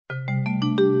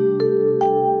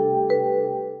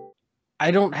I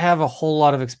don't have a whole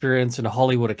lot of experience in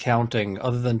Hollywood accounting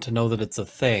other than to know that it's a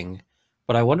thing.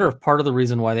 But I wonder if part of the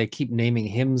reason why they keep naming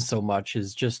him so much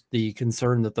is just the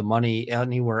concern that the money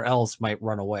anywhere else might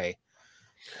run away.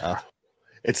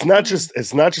 It's not just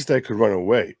that it could run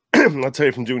away. I'll tell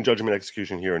you, from doing judgment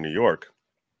execution here in New York,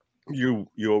 you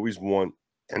always want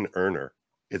an earner.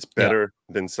 It's better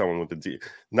than someone with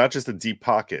not just a deep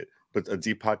pocket, but a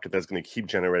deep pocket that's going to keep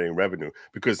generating revenue.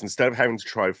 Because instead of having to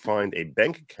try to find a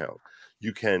bank account,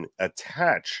 you can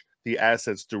attach the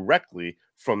assets directly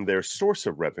from their source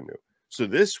of revenue. So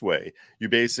this way, you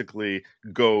basically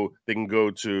they can go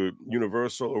to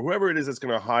Universal or whoever it is that's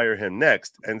going to hire him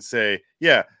next and say,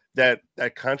 yeah, that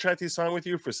contract he signed with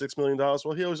you for $6 million,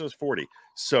 well, he owes us 40.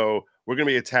 So we're going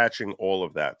to be attaching all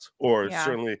of that. Or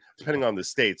certainly, depending on the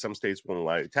state, some states won't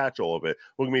allow you to attach all of it.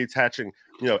 We're going to be attaching,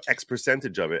 X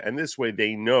percentage of it. And this way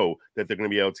they know that they're going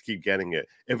to be able to keep getting it.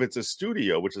 If it's a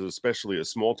studio, which is especially a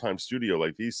small-time studio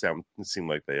like these seem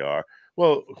like they are,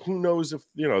 well, who knows if,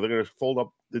 they're going to fold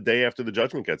up the day after the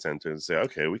judgment gets entered and say,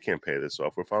 okay, we can't pay this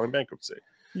off. We're filing bankruptcy.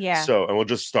 Yeah. So, and we'll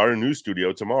just start a new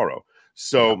studio tomorrow.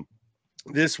 So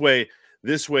this way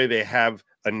they have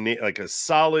a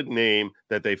solid name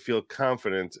that they feel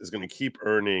confident is going to keep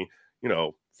earning,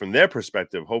 from their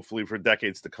perspective, hopefully for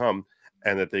decades to come,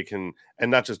 and that they can,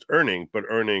 and not just earning, but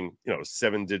earning,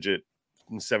 seven digit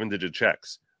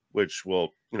checks, which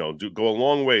will, go a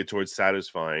long way towards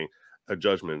satisfying a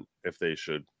judgment if they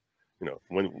should,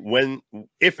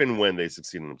 if and when they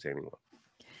succeed in obtaining one.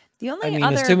 The only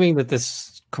assuming that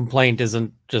this complaint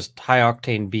isn't just high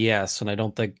octane BS, and I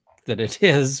don't think that it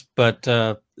is, but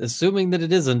assuming that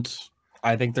it isn't,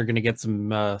 I think they're going to get some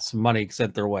money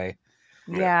sent their way.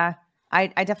 Yeah, I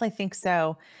definitely think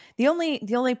so. The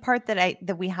only part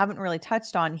that we haven't really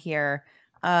touched on here,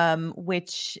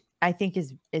 which I think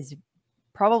is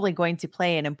probably going to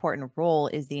play an important role,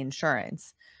 is the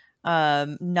insurance.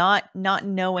 Not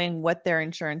knowing what their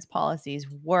insurance policies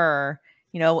were,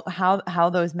 how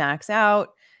those max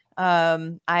out.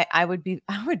 I would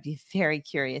be very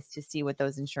curious to see what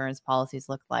those insurance policies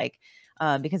look like,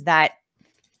 because that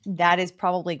is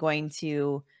probably going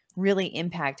to really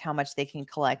impact how much they can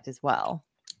collect as well.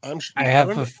 I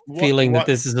have a feeling that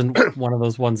this isn't one of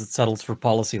those ones that settles for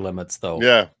policy limits, though.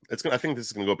 Yeah, I think this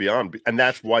is going to go beyond, and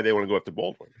that's why they want to go after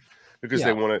Baldwin, because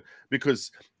they want to.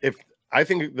 Because if I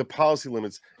think the policy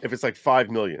limits, if it's like 5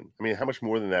 million, I mean, how much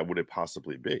more than that would it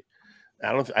possibly be?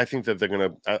 I think that they're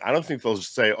gonna. I don't think they'll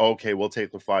just say, "Okay, we'll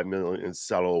take the 5 million and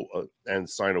settle and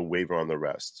sign a waiver on the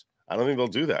rest." I don't think they'll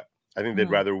do that. I think they'd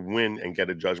rather win and get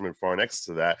a judgment far next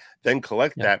to that, then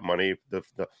collect that money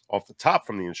off the top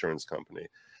from the insurance company.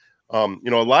 A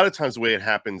lot of times the way it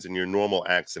happens in your normal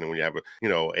accident, when you have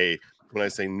when I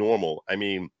say normal, I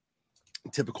mean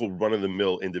typical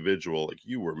run-of-the-mill individual like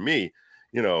you or me,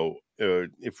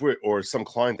 or some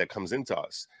client that comes into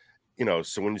us.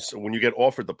 So when you get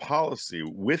offered the policy,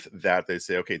 with that, they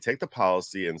say, okay, take the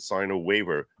policy and sign a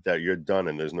waiver that you're done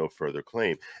and there's no further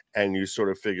claim. And you sort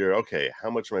of figure, okay, how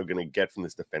much am I going to get from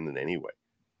this defendant anyway?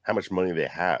 How much money they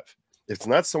have? It's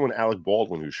not someone Alec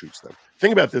Baldwin who shoots them.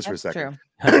 Think about this for a second.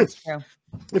 That's true.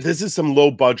 If this is some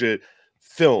low budget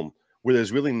film where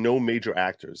there's really no major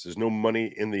actors, there's no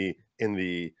money in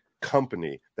the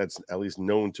company that's at least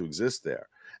known to exist there.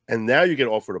 And now you get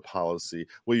offered a policy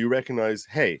where you recognize,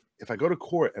 hey, if I go to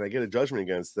court and I get a judgment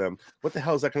against them, what the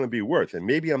hell is that going to be worth? And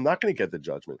maybe I'm not going to get the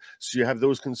judgment. So you have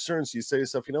those concerns. So you say to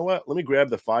yourself, you know what? Let me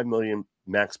grab the 5 million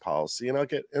max policy and I'll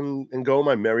get and go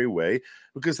my merry way,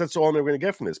 because that's all I'm ever going to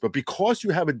get from this. But because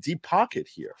you have a deep pocket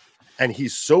here, and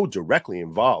he's so directly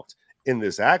involved in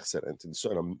this accident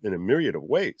in a myriad of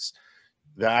ways,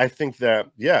 that I think that,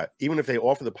 even if they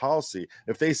offer the policy,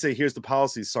 if they say, here's the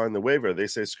policy, sign the waiver, they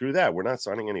say, screw that. We're not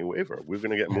signing any waiver. We're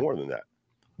going to get more than that.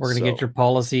 We're going to get your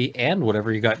policy and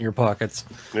whatever you got in your pockets.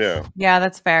 Yeah. Yeah,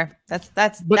 that's fair. That's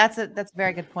a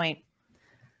very good point.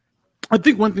 I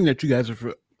think one thing that you guys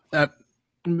are,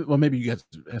 well, maybe you guys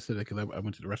said that because I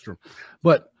went to the restroom,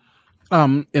 but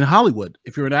in Hollywood,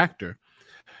 if you're an actor,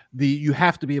 you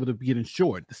have to be able to get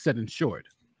insured, the set insured.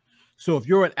 So if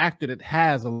you're an actor that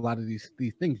has a lot of these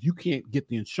things, you can't get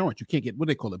the insurance. You can't get, what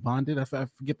do they call it, bonded? I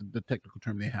forget the technical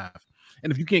term they have.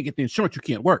 And if you can't get the insurance, you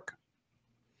can't work.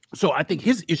 So I think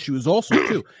his issue is also,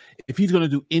 too, if he's going to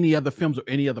do any other films or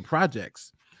any other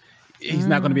projects, he's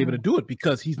not going to be able to do it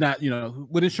because he's not,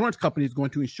 what insurance company is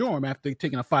going to insure him after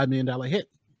taking a $5 million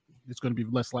hit? It's going to be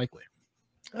less likely.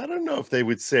 I don't know if they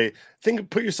would say,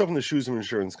 put yourself in the shoes of an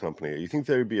insurance company. You think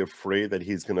they would be afraid that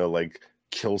he's going to,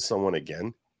 kill someone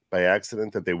again? by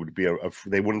accident that they would be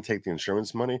they wouldn't take the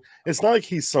insurance money. It's not like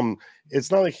he's some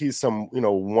you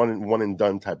know one and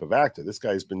done type of actor. This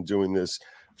guy's been doing this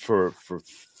for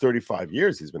 35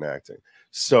 years. He's been acting.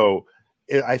 So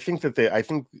I think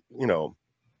you know,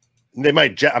 they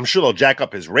might I'm sure they'll jack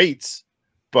up his rates,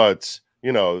 but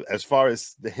you know, as far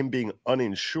as him being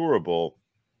uninsurable,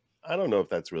 I don't know if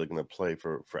that's really going to play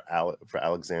for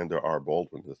Alexander R.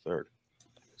 Baldwin III.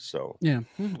 So yeah,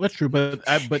 that's true. But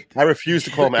I refuse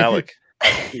to call him Alec.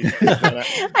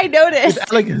 I noticed.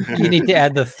 You need to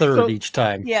add the third each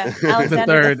time. Yeah,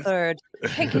 Alexander the Third.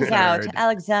 Pinkies out.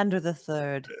 Alexander the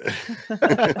Third.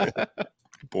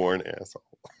 Born asshole.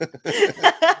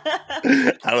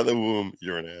 Out of the womb,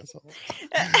 you're an asshole.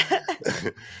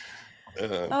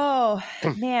 Oh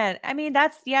man, I mean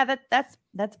that's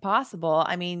possible.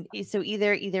 I mean, so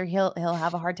either he'll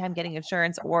have a hard time getting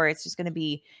insurance, or it's just going to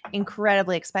be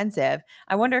incredibly expensive.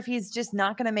 I wonder if he's just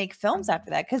not going to make films after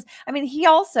that, because I mean he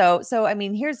also, so I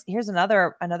mean here's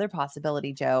another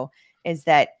possibility, Joe, is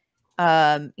that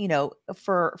you know,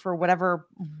 for whatever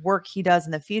work he does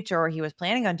in the future, or he was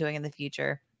planning on doing in the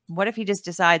future, what if he just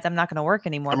decides, I'm not going to work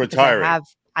anymore, I'm retiring,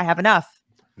 I have enough.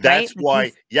 That's right?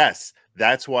 why, yes,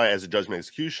 that's why as a judgment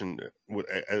execution, when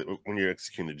you're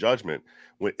executing the judgment,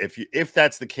 if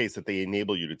that's the case, that they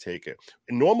enable you to take it.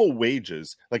 In normal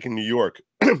wages, like in New York,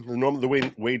 the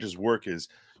way wages work is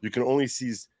you can only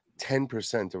seize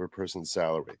 10% of a person's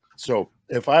salary. So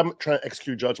if I'm trying to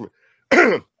execute judgment,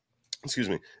 excuse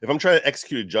me, if I'm trying to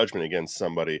execute a judgment against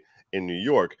somebody in New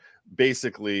York,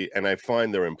 basically, and I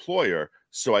find their employer,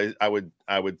 so I would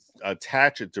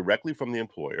attach it directly from the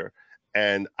employer,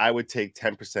 and I would take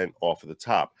 10% off of the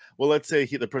top. Well, let's say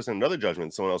the person in another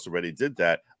judgment, someone else already did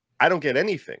that. I don't get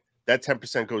anything. That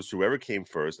 10% goes to whoever came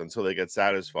first until they get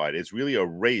satisfied. It's really a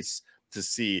race to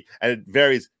see, and it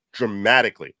varies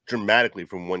dramatically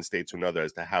from one state to another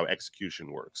as to how execution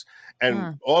works.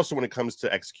 And also when it comes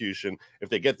to execution, if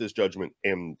they get this judgment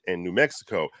in New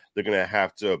Mexico, they're going to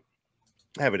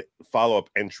have a follow-up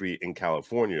entry in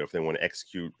California if they want to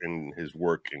execute in his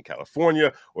work in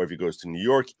California, or if he goes to New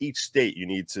York. Each state, you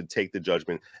need to take the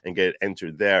judgment and get it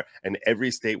entered there, and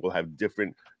every state will have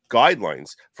different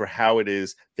guidelines for how it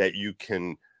is that you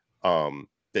can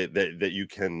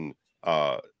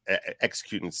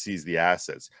execute and seize the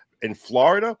assets. In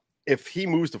Florida, if he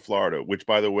moves to Florida, which,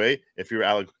 by the way, if you're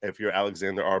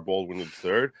Alexander R. Baldwin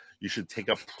III, you should take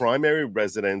up primary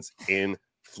residence in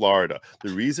Florida. The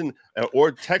reason,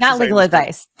 or Texas, not legal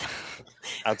advice.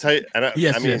 I'll tell you. And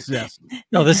yes.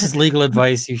 No, this is legal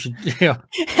advice. You should. You know,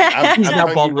 I'm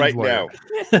telling you right now.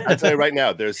 I'll tell you right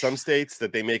now. There's some states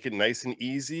that they make it nice and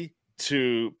easy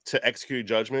to execute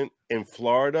judgment. In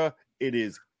Florida, it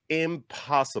is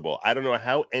impossible. I don't know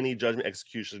how any judgment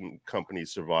execution company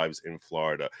survives in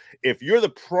Florida. If you're the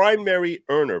primary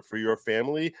earner for your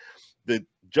family, the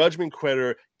judgment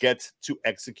creditor gets to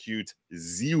execute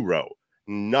zero.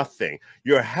 Nothing.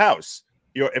 Your house,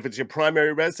 if it's your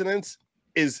primary residence,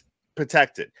 is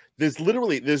protected. There's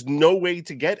no way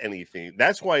to get anything.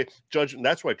 That's why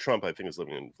Trump, I think, is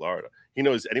living in Florida. He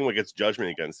knows anyone gets judgment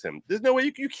against him, there's no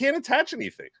way you can't attach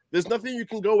anything. There's nothing you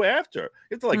can go after.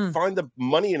 You have to like find the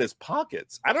money in his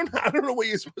pockets. I don't know what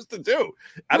you're supposed to do.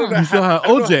 I don't know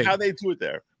how they do it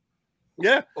there.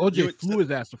 Yeah, OJ flew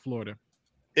his ass to Florida.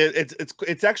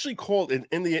 It's actually called in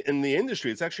the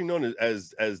industry. It's actually known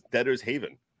as debtor's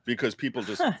haven, because people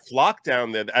just flock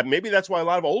down there. Maybe that's why a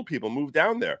lot of old people move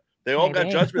down there. They all got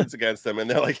judgments against them, and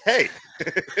they're like, "Hey,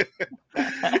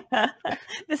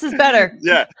 this is better."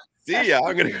 Yeah, see ya.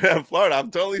 I'm gonna go to Florida.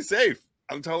 I'm totally safe.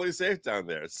 I'm totally safe down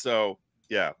there. So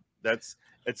yeah, it's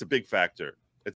a big factor